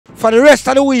for the rest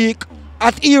of the week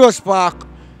at Heroes Park,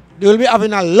 they will be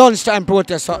having a lunchtime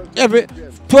protest every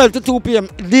 12 to 2 p.m.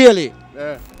 daily.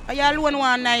 Yeah. Y'all alone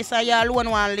want nice, y'all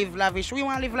alone want live lavish. We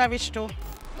want live lavish too.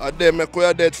 They make we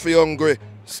are dead for hungry.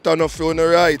 Stand up for on the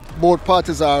right. Both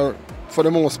parties are, for the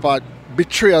most part,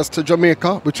 betrayers to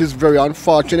Jamaica, which is very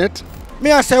unfortunate.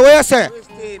 Me I say, what you say?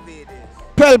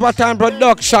 Pelpa time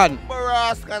production.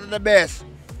 Baraska are the best.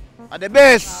 Are the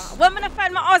best. Well, I'm not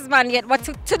find my husband yet, but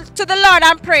to the Lord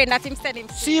I'm praying that him send him.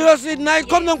 Seriously, night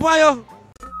come down for you.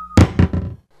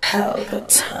 Pelpa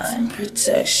time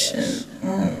protection.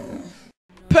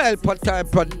 Pelpa time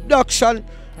production.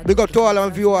 We got to all our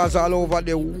viewers all over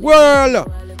the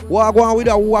world. We are going with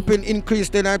a whopping increase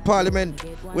in our parliament.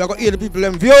 We are going to hear the people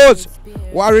and views.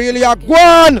 We are really a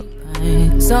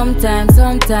going.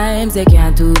 Sometimes they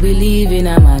can't do believe in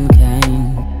a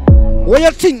mankind. What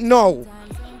you think now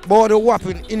about the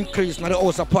whopping increase in the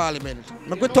House of Parliament?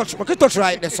 I can touch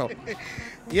right there, so.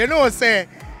 You know, say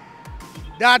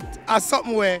that as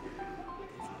something where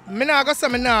me not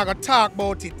gonna talk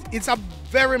about it. It's a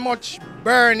very much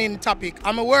burning topic.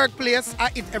 I'm a workplace,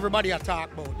 everybody I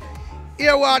talk about.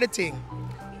 Here what the thing.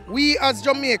 We as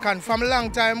Jamaicans from a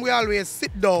long time, we always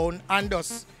sit down and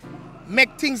just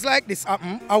make things like this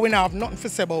happen and we don't have nothing to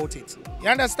say about it. You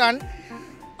understand?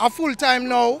 A full time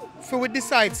now, if we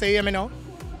decide, say, you know,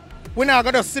 we're not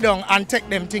going to sit down and take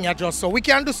them things just so. We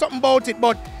can do something about it,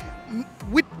 but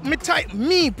with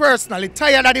me personally,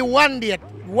 tired of the one day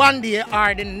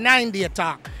or the 9-day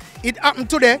talk. It happened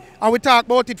today and we talk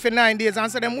about it for 9 days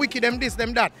and say them wicked, them this,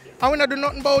 them that. And we not do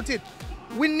nothing about it.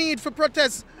 We need for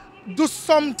protest, do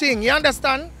something, you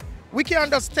understand? We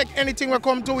can't just take anything we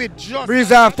come to it. Just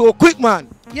reserve to a quick man.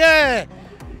 Yeah.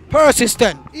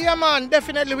 Persistent. Yeah man,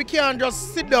 definitely we can't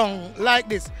just sit down like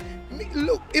this.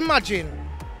 Look, imagine.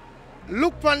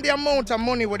 Look on the amount of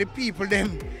money where the people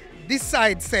them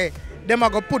decide say them are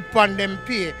going to put on them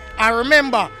pay. And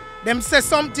remember, them say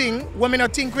something when we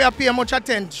not think we are paying much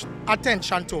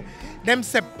attention to. Them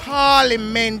say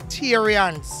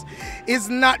parliamentarians is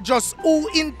not just who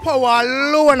in power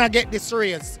alone I get this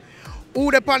raise.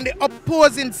 Who on the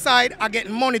opposing side are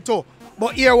getting money too.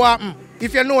 But here what happen?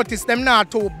 If you notice, them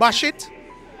not to bash it.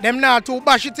 Them not to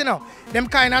bash it, you know. Them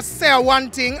kind of say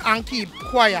one thing and keep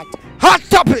quiet. Hot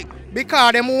topic!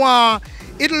 Because them want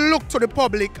it look to the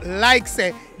public like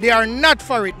say they are not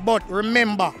for it. But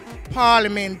remember,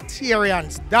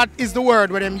 parliamentarians, that is the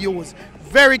word where them use.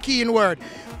 Very keen word.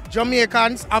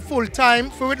 Jamaicans are full time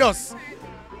for with us.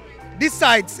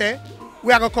 Decide say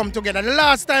we are going to come together. The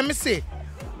last time I say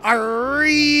a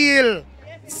real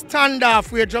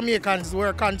standoff where Jamaicans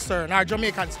were concerned, or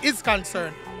Jamaicans is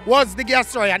concerned, was the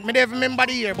gas riot. I don't remember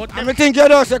the year. But I think you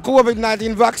don't say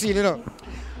COVID-19 vaccine, you know.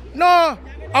 No,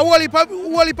 a whole heap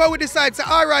we decide, say,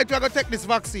 all right, we are going to take this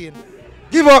vaccine.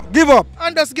 Give up.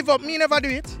 And just give up. Me never do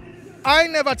it. I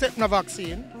never take no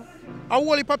vaccine. A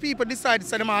whole heap of people decided to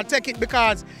say, I'll take it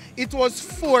because it was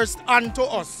forced onto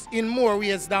us in more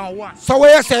ways than one. So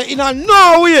what you say, in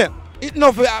no way, it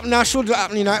not should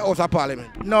happen in the House of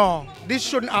Parliament? No, this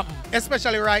shouldn't happen,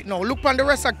 especially right now. Look on the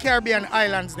rest of Caribbean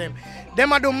islands, them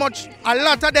are do much, a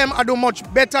lot of them are do much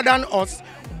better than us,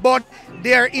 but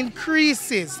their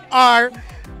increases are,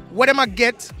 what them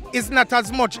get is not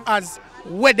as much as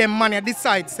where them money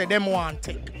decide say them want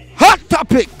to take. Hot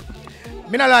topic!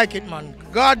 Me not like it, man.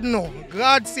 God no.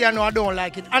 God say I know I don't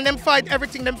like it. And them fight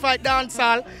everything. Them fight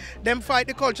dancehall. Them fight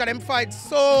the culture. Them fight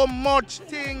so much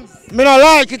things. Me not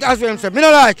like it as well say. Me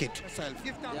not like it.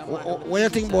 What do you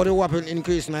think about the whopping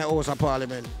increase in the House of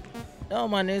Parliament? No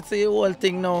man, it's the whole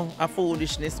thing now a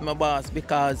foolishness, my boss,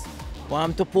 because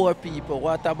want to poor people.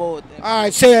 What about them?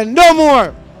 Alright, say no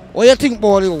more. What do you think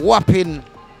about the whopping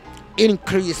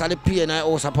increase of the pay in the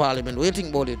House of Parliament? What do you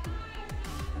think about it?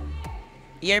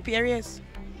 Year pay raise?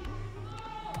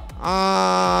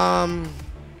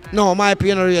 No, my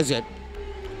pay no raise yet.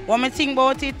 What me think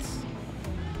about it?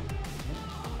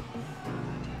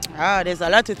 There's a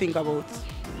lot to think about.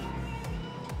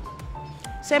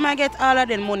 Say I get all of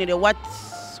them money, what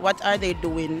are they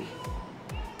doing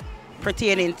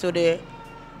pertaining to the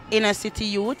inner city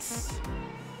youths?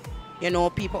 You know,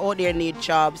 people out there need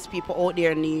jobs, people out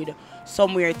there need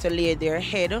somewhere to lay their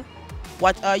head.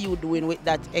 What are you doing with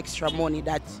that extra money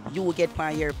that you get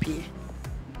by your pay?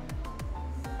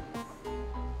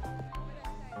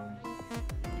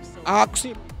 Ask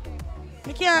him.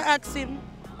 I can't ask him.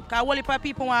 Because all the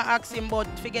people want to ask him, but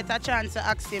if you get a chance to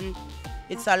ask him,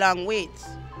 it's a long wait.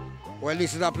 Well,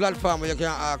 this is a platform where you can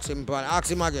ask him.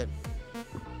 Ask him again.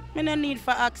 I no need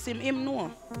for ask him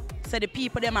no. So the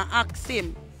people them ask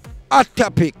him. Hot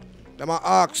topic. Them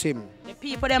ask him. The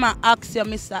people them ask you,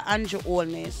 Mr. Andrew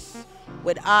HOLNESS,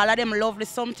 with all of them lovely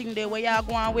something there where you're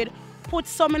going with, put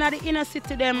some in the inner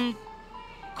city, them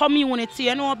community,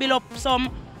 you know, build up some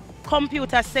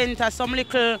computer center, some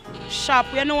little shop,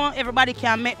 you know, everybody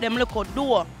can make them look out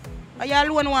door. You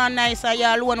alone want nice, or you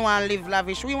alone want live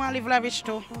lavish. We want live lavish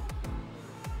too.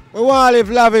 We want live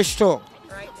lavish too.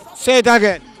 Right. Say it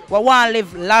again. We want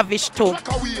live lavish too.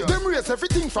 Them raise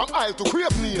everything from aisle to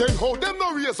crepe knee. Then how them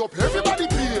no raise up everybody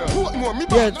pay.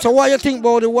 Yeah, so what you think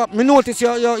about the WAP? Me notice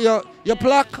your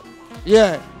plaque.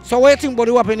 Yeah. So what you think about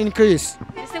the WAP increase?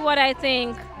 This is what I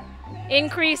think.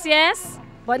 Increase, yes,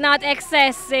 but not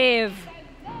excessive.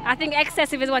 I think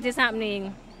excessive is what is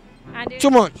happening. And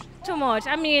too much? Too much.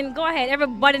 I mean, go ahead.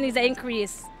 Everybody needs an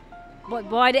increase. But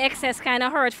boy, the excess kind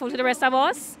of hurtful to the rest of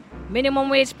us. Minimum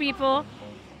wage people,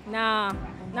 nah,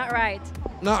 not right.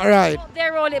 Not right. They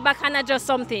roll it back and adjust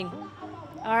something.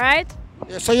 All right?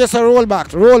 Yeah, so you say roll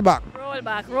back, roll back.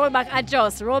 Roll back,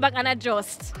 adjust. Roll back and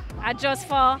adjust. Adjust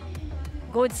for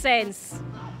good sense.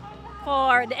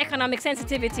 For the economic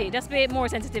sensitivity. Just be more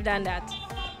sensitive than that.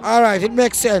 All right, it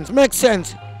makes sense. Makes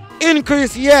sense.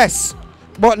 Increase, yes,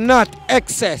 but not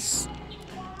excess.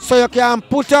 So you can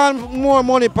put on more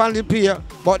money on the pay,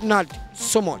 but not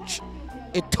so much.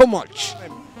 It's too much.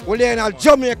 Well, then in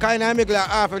Jamaica and I make like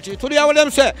half a tree. Today, what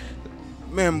them say?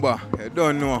 Remember, you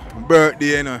don't know,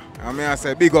 birthday, you know. I mean, I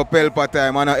say big up Pelpa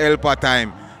time and Elpa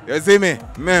time. You see me?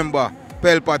 Remember,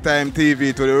 Pelpa time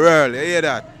TV to the world. You hear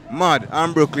that? Mad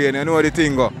and Brooklyn, you know the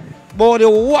thing go. But the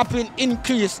whopping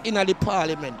increase in the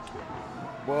parliament.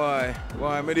 Boy,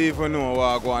 I don't even know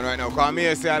what's going on right now. Because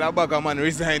I say all the bag man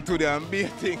resign today and be a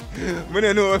thing. I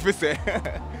don't know what to say.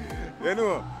 You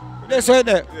know? That's right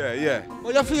there. Yeah.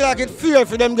 But you feel like it's fair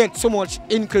for them get so much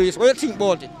increase. What do you think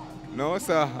about it? No,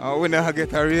 sir. I will not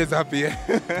get a raise up here.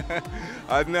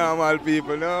 As normal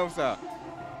people, no, sir.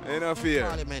 Ain't no fear.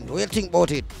 Parliament, what do you think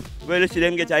about it? Well, you see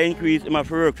them get an increase, they have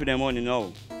to work for their money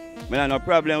now. I have no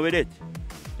problem with it.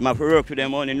 They have to work for their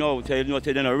money now. So you know,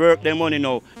 they don't work their money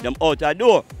now, them out the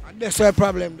door. And that's a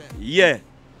problem then? Yeah.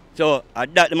 So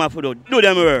at that, they have to do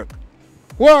them work.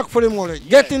 Work for the money.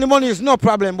 Yeah. Getting the money is no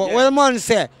problem, but when man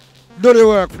say, do the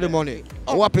work for the money,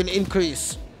 a whopping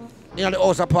increase in the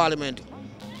House of Parliament.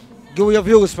 Give your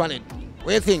views on it. What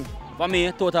do you think? For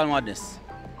me, total madness.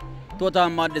 Total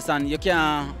madness, and you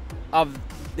can't have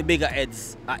the bigger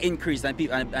heads increase and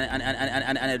people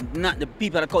and not the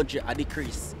people of the country are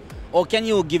decrease. Or can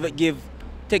you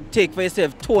take for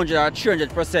yourself 200 or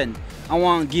 300% and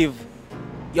want to give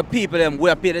your people them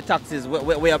where pay the taxes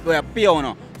where pay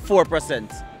on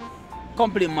 4%?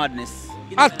 Complete madness.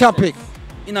 Hot topic.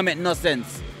 It don't make no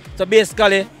sense. So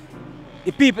basically,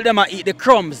 the people them eat the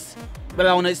crumbs, but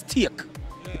I want to steak.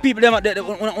 The people them want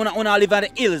to live in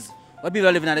the hills, but people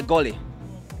are living in the gully.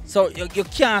 So you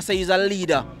can't say you're a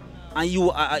leader, and you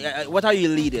what are you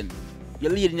leading?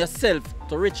 You're leading yourself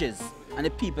to riches, and the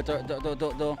people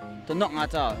to nothing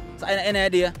at all. So any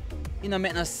idea? It don't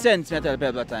make no sense. Me tell people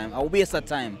all the time. A waste of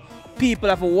time. People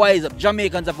have to wise up.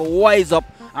 Jamaicans have to wise up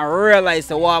and realize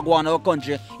that what going on in our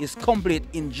country is complete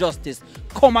injustice.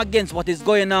 Come against what is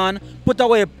going on. Put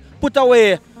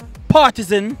away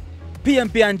partisan,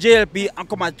 PMP and JLP, and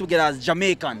come together as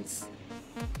Jamaicans.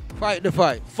 Fight the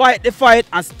fight. Fight the fight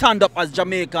and stand up as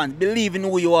Jamaicans. Believe in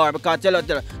who you are, because tell you,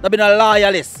 there been a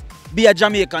loyalist. Be a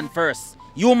Jamaican first.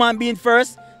 Human being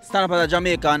first, stand up as a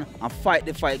Jamaican and fight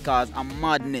the fight, cause a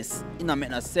madness. It don't make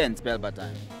no sense, Pelpa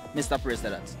time. Mr.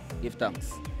 President, give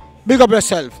thanks. Big up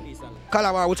yourself.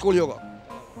 Calabar, which school you go?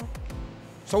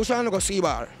 So which one you go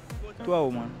C-bar?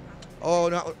 12, man. Oh,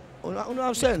 no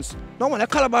have sense. No man, a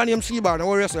Calabar name C-bar, don't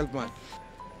worry yourself, man.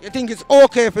 You think it's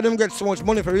okay for them get so much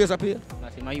money for raise up here?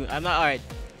 I'm not alright.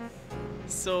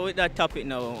 So with that topic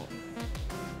now,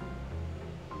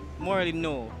 morally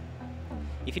no.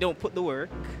 If you don't put the work,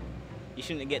 you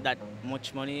shouldn't get that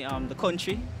much money. The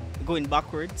country going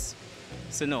backwards.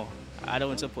 So no, I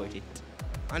don't support it.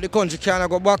 And the country cannot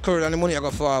go backward and the money go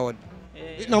forward.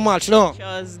 It's no match, no.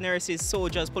 Teachers, nurses,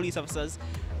 soldiers, police officers,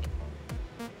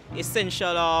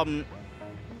 essential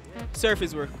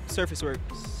service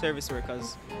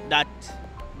workers that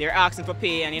they're asking for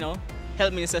pay, and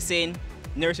health minister saying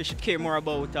nurses should care more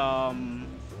about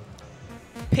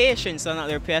patients and not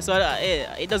their pay. So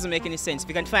it doesn't make any sense. If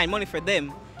you can find money for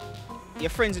them, your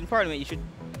friends in parliament, you should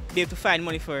be able to find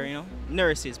money for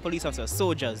nurses, police officers,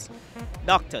 soldiers,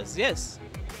 doctors. Yes.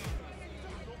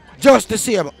 Just the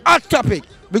same. Hot topic.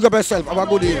 Big up yourself. Have a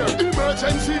good evening.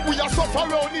 Emergency, we are suffer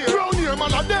around here. Round here,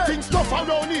 man, are there. Things stuff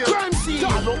around here. Crime scene.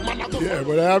 Yeah,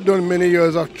 but I have done many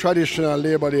years of traditional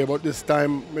labor there, but this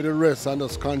time with the rest and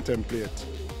just contemplate.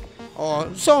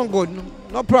 Oh, sound good.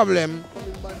 No problem.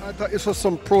 I thought it was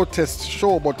some protest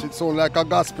show, but it sounded like a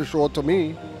gospel show to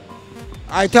me.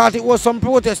 I thought it was some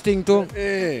protesting too.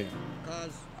 Hey.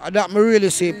 That me really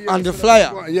see on the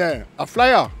flyer. Yeah, a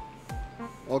flyer.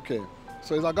 Okay,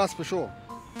 so it's a gospel show.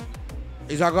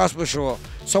 It's a gospel show.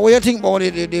 So what do you think about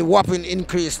the whopping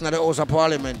increase in the House of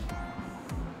Parliament?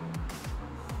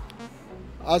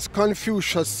 As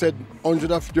Confucius said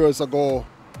hundreds of years ago,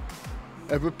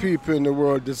 every people in the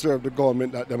world deserve the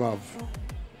government that they have.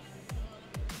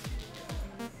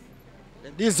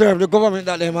 They deserve the government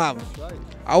that they have. Right.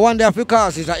 I wonder if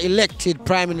because he's an elected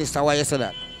prime minister, why you say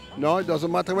that? No, it doesn't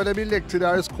matter whether they be elected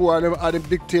or a school or the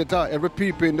dictator. Every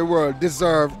people in the world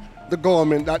deserve the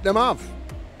government that they have.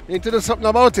 Ain't there something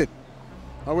about it?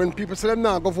 And when people say them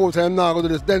now go vote and them now go do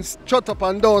this, then shut up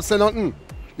and don't say nothing.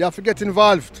 You have to get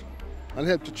involved and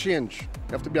help to change.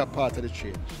 You have to be a part of the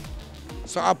change.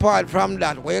 So apart from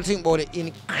that, what do you think about the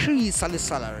increase of the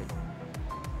salary?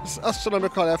 It's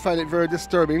astronomical. I find it very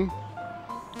disturbing.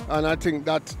 And I think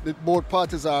that both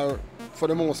parties are, for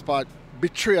the most part,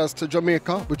 betrayers to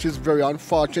Jamaica, which is very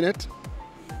unfortunate.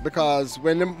 Because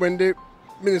when the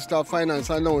Minister of Finance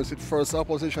announced it first,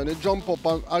 opposition, they jump up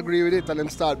and agree with it and then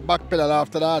start backpedal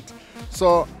after that.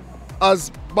 So,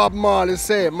 as Bob Marley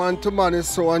said, man to man is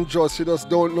so unjust, you just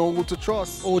don't know who to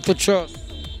trust. Who to trust.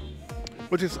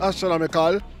 But it's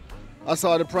astronomical. I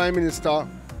saw the Prime Minister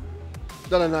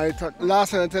the other night,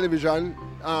 last night on television,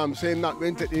 saying not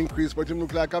going to take the increase, but he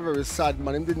looked like a very sad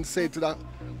man. He didn't say it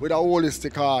with a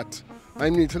holistic heart. I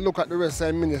need to look at the rest of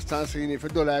the minister and see if you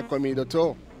don't like me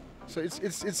too. So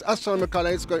it's astronomical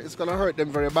and it's going to hurt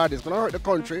them very bad. It's going to hurt the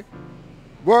country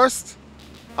worst,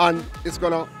 and it's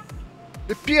going to...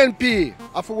 The PNP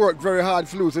have to work very hard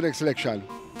to lose the next election.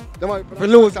 For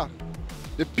lose?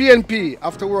 The PNP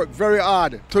have to work very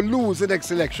hard to lose the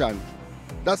next election.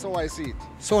 That's how I see it.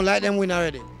 So like them win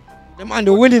already? Them on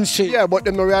the winning streak? Yeah, but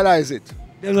them don't realize it.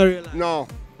 They don't realize? No.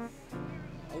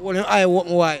 I want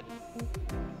my white.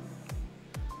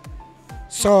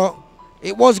 So,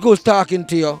 it was good talking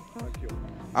to you. Thank you.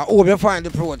 I hope you find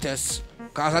the protests,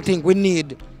 because I think we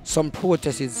need some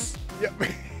protests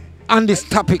on this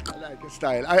topic. I like your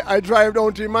style. I drive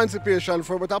down to Emancipation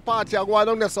for a party I go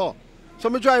down there, so.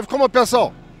 So I drive, come up here,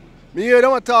 so. Me hear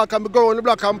them talk and I go on the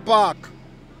block and park.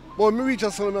 But me reach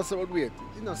a sound and I say, oh, wait,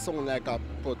 it doesn't sound like a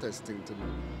protesting to me.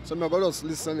 So I go just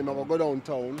listen, I go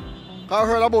downtown. I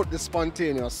heard about the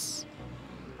spontaneous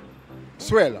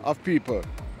swell of people.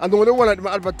 And the only one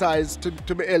that advertised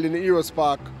to be held in the Heroes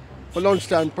Park for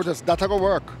lunchtime protest, that will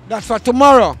work. That's for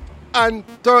tomorrow? And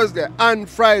Thursday and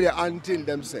Friday until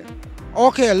them say.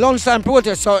 Okay, lunchtime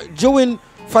protest. So during,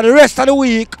 for the rest of the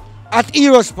week at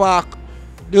Heroes Park,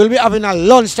 they will be having a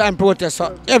lunchtime protest.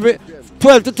 So every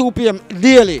 12 to 2 p.m.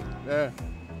 daily. Yeah,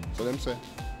 so them say.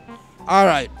 All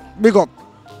right, big up.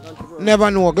 Never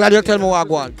know. Glad you tell me what I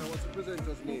want.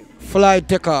 Flight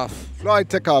takeoff. Flight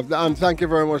takeoff, and thank you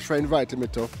very much for inviting me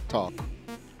to talk.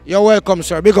 You're welcome,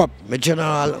 sir. Big up. My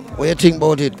general, what do you think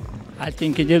about it? I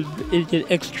think it is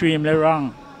extremely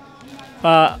wrong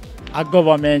for a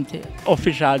government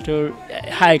official to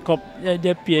hike up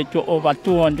the pay to over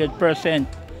 200%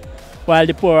 while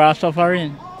the poor are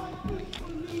suffering.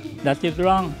 That is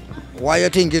wrong. Why you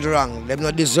think it's wrong? Them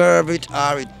not deserve it,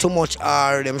 or it too much,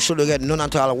 or them shouldn't get none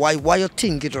at all. Why you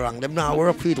think it's wrong? Them not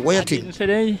work for it. Why you think?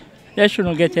 Say they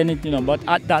shouldn't get anything, but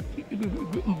at that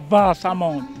vast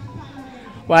amount,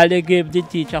 while they give the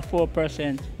teacher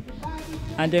 4%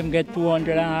 and them get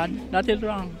 200 and that is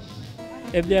wrong.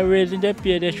 If they're raising their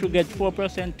pay, they should get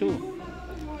 4% too.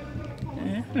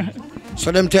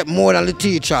 So them take more than the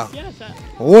teacher? Yes, sir.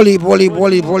 Holy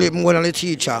more than the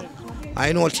teacher.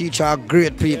 I know teachers are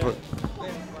great people.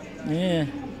 Yeah.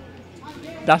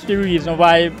 That's the reason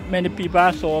why many people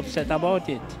are so upset about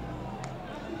it.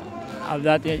 Of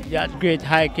that great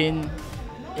hike in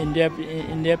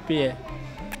their pay.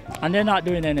 And they're not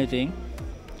doing anything.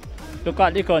 Look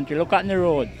at the country, look at the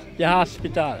road, the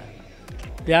hospital.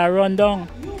 They are run down.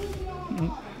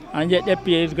 And yet their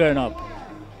pay is going up.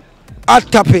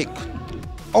 Hot topic.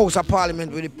 House of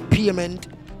Parliament with the payment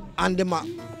and the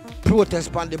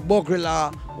protest on the buggery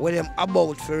law where them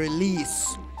about for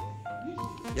release.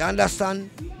 You understand?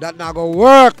 That not gonna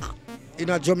work in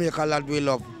a Jamaica that we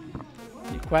love.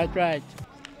 You're quite right.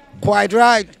 Quite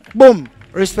right. Boom.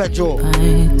 Respect Joe.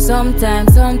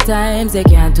 Sometimes they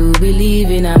can't to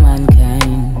believe in a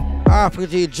mankind.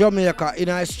 Africa, Jamaica, in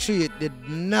our street, the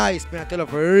nice, man, I tell you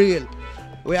for real.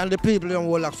 We and the people don't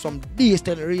will have some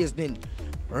decent reasoning.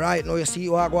 Right now you see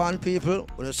what I go on, people.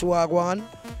 When you see what I go on,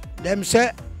 them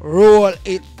say, roll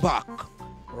it back.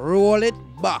 Roll it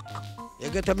back. You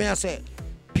get to me, I say,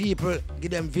 people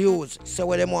give them views, say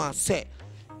what they want to say.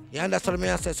 You understand me?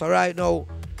 I say, so right now,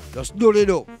 just do it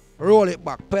up. Roll it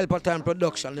back. Pelpa Time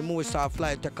Production. The movie star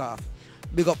fly take off.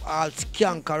 Big up all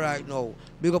Skanker right now.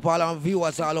 Big up all our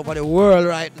viewers all over the world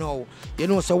right now. You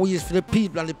know, so we is for the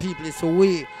people and the people is the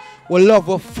way. We love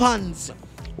our fans.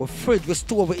 We fridge, we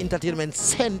store, we entertainment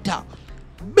center.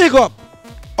 Big up.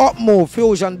 Up move.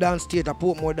 Fusion dance theater.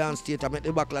 Portmore dance theater. Make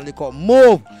the backland they come.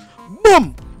 Move.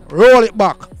 Boom. Roll it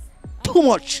back. Too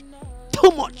much.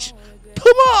 Too much.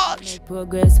 Too much.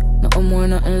 Progress, nothing more,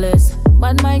 nothing less.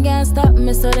 But my can't stop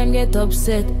me, so them get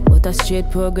upset. But a straight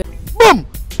progress. Boom!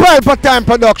 Pelpa Time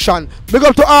Production. Big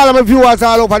up to all of my viewers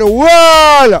all over the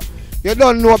world. You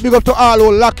don't know. Big up to all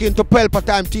who lock into Pelpa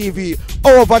Time TV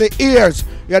over the years.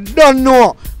 You don't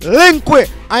know. Link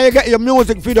with and you get your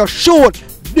music video shoot,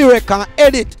 direct and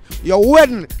edit. Your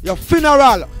wedding, your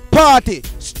funeral, party,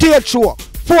 stage show,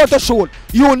 photo shoot,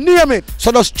 you name it.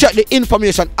 So just check the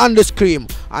information on the screen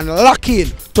and lock in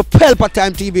to Pelpa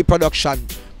Time TV Production.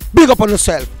 Big up on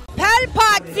yourself.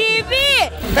 Pelpa TV!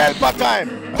 Pelpa Time!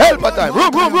 Pelpa Time!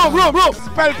 Room!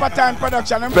 Pelpa Time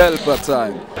Production. Pelpa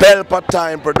Time. Pelpa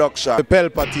Time Production.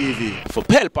 Pelpa TV. For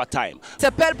Pelpa Time. It's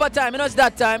a Pelpa Time, you know it's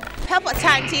that time. Pelpa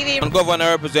Time TV. I'm governor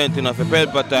representing of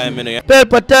Pelpa Time, you know.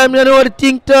 Pelpa Time, you know what the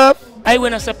thing tough? I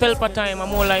when I say Pelpa Time, I'm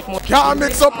more like more. Can't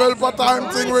mix up Pelpa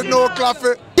Time thing with no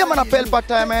coffee. Yeah, man, a Pelpa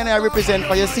Time, and I represent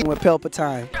for your scene with Pelpa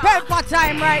Time. Pelpa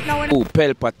Time right now. Oh,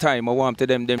 Pelpa Time, I want to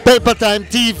them. Pelpa Time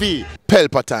TV.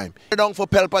 Pelpa Time. Down for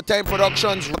Pelpa Time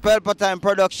Productions. Pelpa Time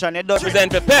Production. It does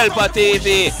represent for Pelpa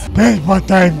TV. Pelpa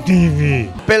Time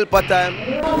TV. Pelpa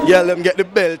Time. Yeah, let them get the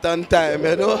belt on time,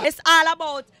 you know. It's all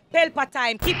about Pelpa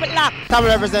Time. Keep it locked. Come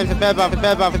represent for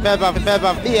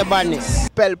Pelpa, be a badness.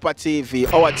 Pelpa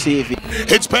TV, our TV.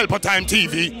 It's Pelpa Time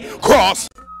TV. Cross.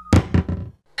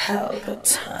 Pelpa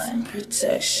Time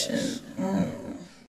Protection.